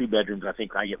then the 2 bedrooms I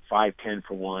think I get $510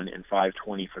 for one and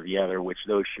 $520 for the other, which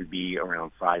those should be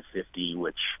around $550,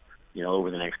 which over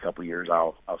the next couple of years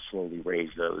I'll slowly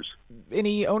raise those.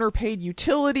 Any owner paid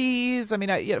utilities? I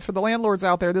mean, for the landlords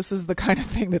out there, this is the kind of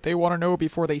thing that they want to know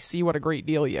before they see what a great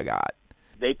deal you got.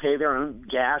 They pay their own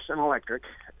gas and electric.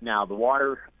 Now the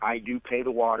water, I do pay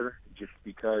the water, just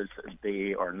because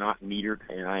they are not metered,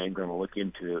 and I am going to look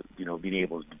into, being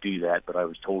able to do that. But I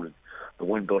was told the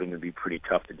one building would be pretty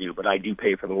tough to do. But I do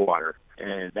pay for the water,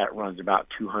 and that runs about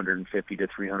 $250 to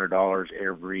 $300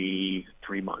 every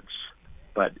 3 months.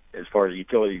 But as far as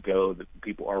utilities go, the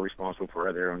people are responsible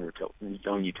for their own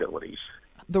utilities.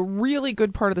 The really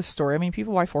good part of the story,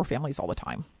 people buy 4 families all the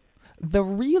time. The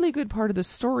really good part of the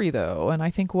story, though, and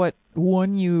I think what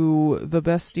won you the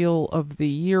Best Deal of the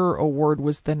Year award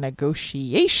was the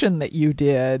negotiation that you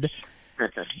did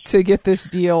to get this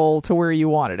deal to where you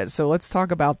wanted it. So let's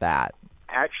talk about that.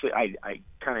 Actually, I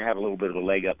kind of have a little bit of a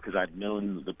leg up because I've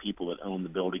known the people that own the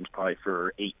buildings probably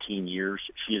for 18 years.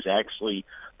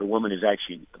 The woman is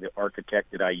actually the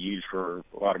architect that I use for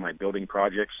a lot of my building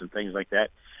projects and things like that.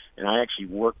 And I actually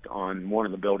worked on one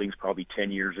of the buildings probably 10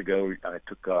 years ago. I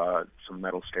took some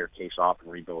metal staircase off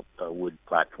and rebuilt a wood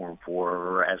platform for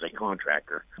her as a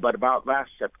contractor. But about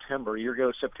a year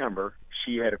ago September,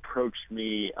 she had approached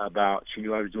me she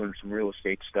knew I was doing some real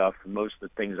estate stuff. And most of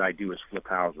the things I do is flip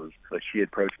houses. But she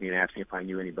approached me and asked me if I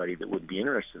knew anybody that would be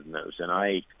interested in those. And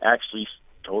I actually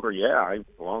told her, yeah, I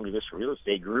belong to this real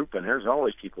estate group, and there's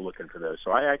always people looking for those.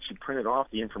 So I actually printed off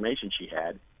the information she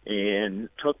had and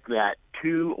took that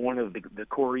to one of the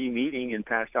Core E meeting and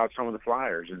passed out some of the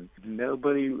flyers. And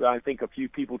I think a few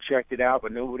people checked it out,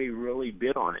 but nobody really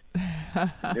bid on it.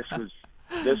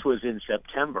 This was in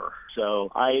September.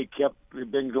 So I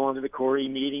been going to the Core E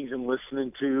meetings and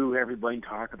listening to everybody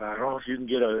talk about, if you can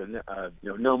get a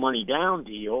no money down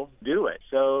deal, do it.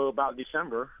 So about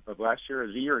December of last year, a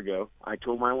year ago, I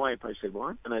told my wife, I said, well,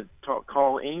 I'm going to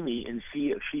call Amy and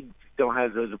see if she still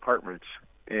has those apartments.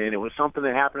 And it was something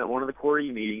that happened at one of the Core E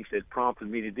meetings that prompted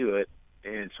me to do it.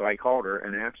 And so I called her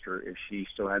and asked her if she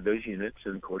still had those units.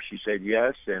 And, of course, she said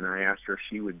yes. And I asked her if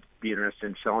she would be interested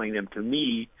in selling them to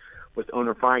me with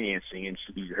owner financing. And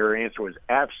her answer was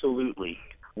absolutely.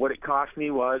 What it cost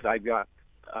me was I got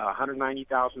a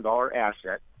 $190,000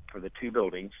 asset for the two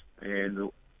buildings, and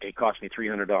it cost me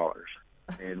 $300.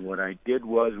 And what I did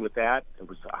was with that, it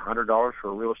was $100 for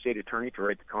a real estate attorney to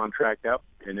write the contract up,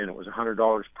 and then it was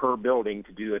 $100 per building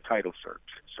to do a title search.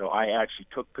 So I actually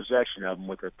took possession of them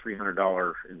with a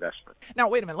 $300 investment. Now,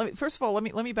 wait a minute. First of all, let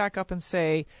me back up and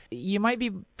say you might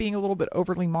be being a little bit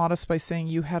overly modest by saying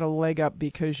you had a leg up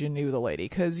because you knew the lady,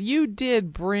 because you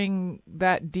did bring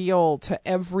that deal to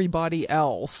everybody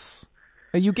else.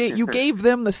 You gave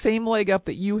them the same leg up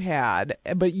that you had,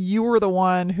 but you were the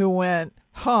one who went,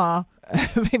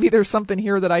 maybe there's something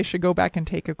here that I should go back and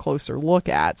take a closer look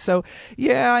at. So,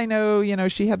 yeah, I know,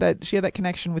 she had that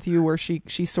connection with you where she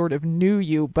sort of knew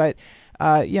you, but,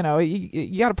 you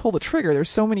got to pull the trigger. There's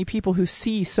so many people who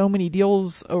see so many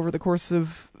deals over the course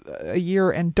of a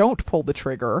year and don't pull the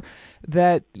trigger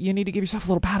that you need to give yourself a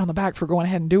little pat on the back for going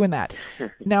ahead and doing that.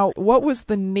 Now, what was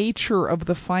the nature of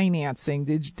the financing?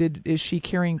 Is she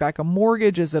carrying back a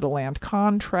mortgage? Is it a land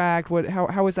contract?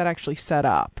 How is that actually set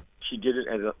up? She did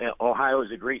it Ohio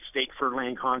is a great state for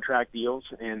land contract deals,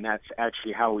 and that's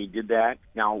actually how we did that.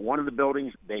 Now, one of the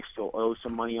buildings, they still owe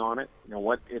some money on it. Now,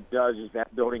 what it does is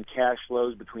that building cash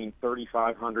flows between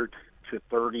 $3,500 to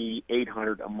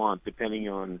 $3,800 a month, depending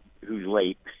on who's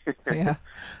late. Yeah.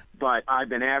 But I've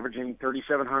been averaging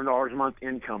 $3,700 a month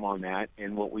income on that,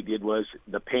 and what we did was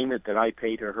the payment that I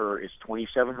pay to her is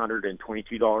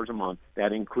 $2,722 a month.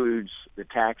 That includes the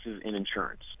taxes and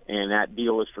insurance, and that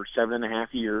deal is for 7.5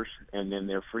 years, and then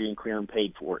they're free and clear and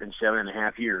paid for in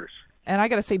 7.5 years. And I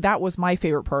got to say, that was my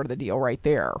favorite part of the deal right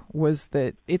there, was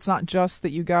that it's not just that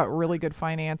you got really good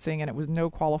financing and it was no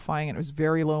qualifying and it was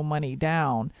very low money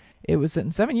down. It was that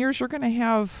in 7 years you're going to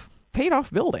have paid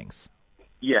off buildings.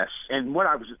 Yes, and one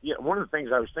of the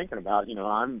things I was thinking about,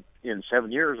 I'm in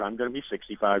 7 years, I'm going to be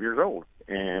 65 years old.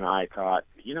 And I thought,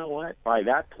 you know what, by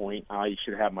that point, I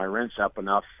should have my rents up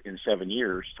enough in 7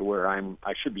 years to where I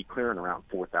should be clearing around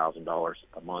 $4,000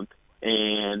 a month.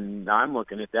 And I'm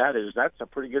looking at that as that's a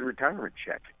pretty good retirement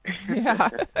check.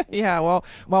 Yeah. Well,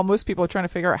 while most people are trying to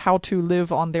figure out how to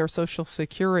live on their Social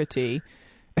Security,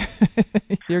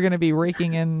 you're going to be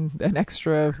raking in an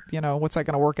extra, what's that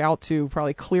going to work out to?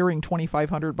 Probably clearing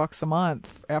 $2,500 a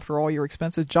month after all your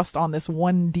expenses just on this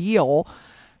one deal.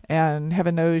 And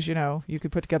heaven knows, you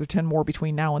could put together 10 more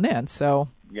between now and then. So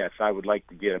yes, I would like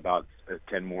to get about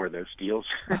 10 more of those deals,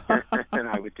 and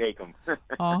I would take them.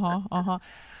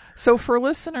 So for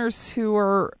listeners who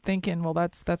are thinking, well,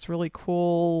 that's really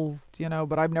cool,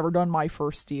 but I've never done my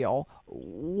first deal,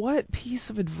 what piece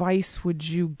of advice would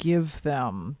you give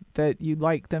them that you'd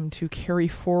like them to carry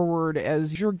forward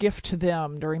as your gift to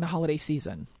them during the holiday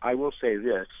season? I will say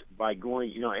this, by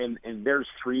going, and there's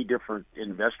 3 different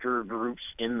investor groups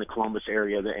in the Columbus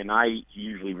area, and I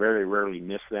usually very rarely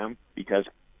miss them because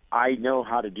I know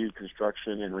how to do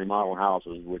construction and remodel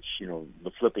houses, which,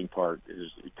 the flipping part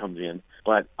comes in,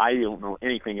 but I don't know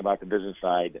anything about the business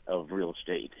side of real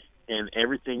estate. And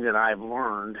everything that I've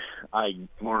learned, I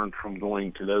learned from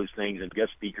going to those things, and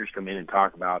guest speakers come in and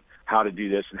talk about how to do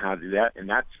this and how to do that. And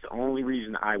that's the only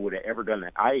reason I would have ever done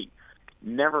that. I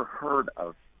never heard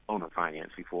of owner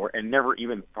finance before and never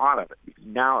even thought of it.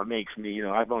 Now it makes me,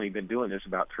 I've only been doing this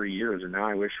about 3 years, and now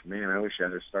I wish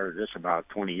I'd have started this about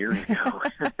 20 years ago.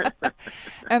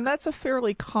 And that's a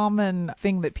fairly common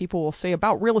thing that people will say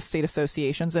about real estate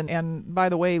associations. And by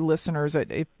the way, listeners,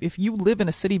 if you live in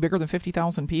a city bigger than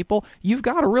 50,000 people, you've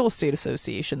got a real estate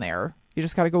association there. You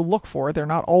just got to go look for it. They're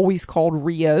not always called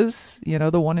RIAs.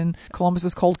 The one in Columbus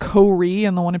is called CORE,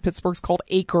 and the one in Pittsburgh is called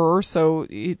ACRE. So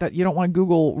that you don't want to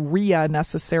Google RIA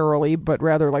necessarily, but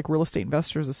rather like real estate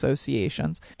investors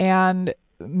associations. And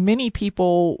many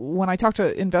people, when I talk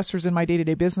to investors in my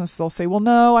day-to-day business, they'll say, well,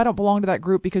 no, I don't belong to that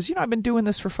group because, I've been doing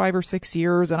this for 5 or 6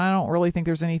 years and I don't really think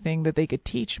there's anything that they could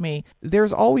teach me.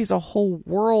 There's always a whole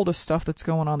world of stuff that's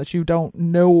going on that you don't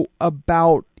know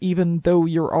about, even though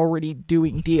you're already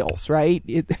doing deals, right?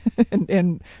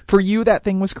 And for you, that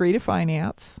thing was creative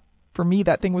finance. For me,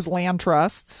 that thing was land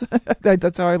trusts.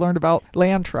 That's how I learned about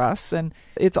land trusts. And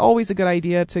it's always a good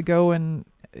idea to go and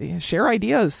share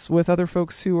ideas with other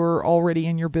folks who are already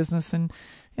in your business and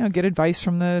get advice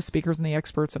from the speakers and the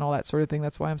experts and all that sort of thing.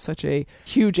 That's why I'm such a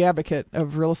huge advocate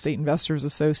of real estate investors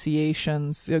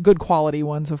associations, good quality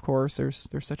ones, of course. There's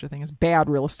such a thing as bad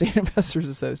real estate investors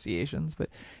associations, but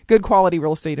good quality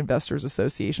real estate investors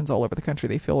associations all over the country.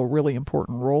 They fill a really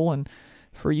important role. And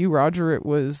for you, Roger, it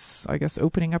was, I guess,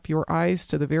 opening up your eyes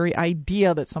to the very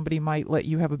idea that somebody might let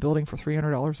you have a building for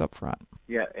 $300 up front.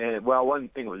 Yeah, and one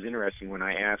thing that was interesting when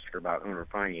I asked her about owner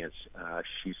finance,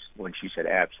 when she said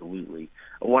absolutely,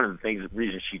 one of the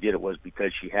reasons she did it was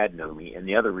because she had known me, and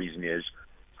the other reason is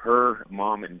her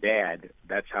mom and dad,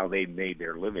 that's how they made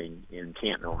their living in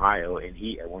Canton, Ohio, and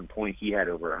at one point he had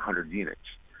over 100 units.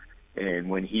 And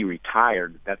when he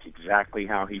retired, that's exactly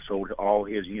how he sold all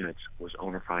his units, was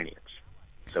owner finance.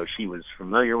 So she was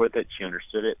familiar with it, she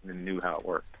understood it, and knew how it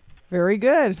worked. Very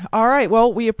good. All right.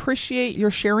 Well, we appreciate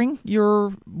your sharing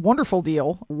your wonderful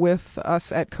deal with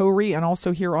us at CORE and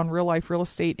also here on Real Life Real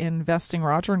Estate Investing,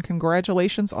 Roger, and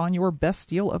congratulations on your Best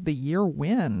Deal of the Year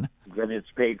win. When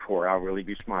it's paid for, I'll really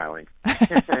be smiling.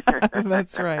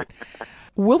 That's right.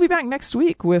 We'll be back next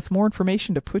week with more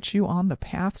information to put you on the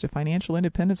path to financial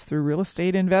independence through real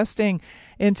estate investing.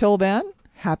 Until then,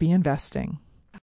 happy investing.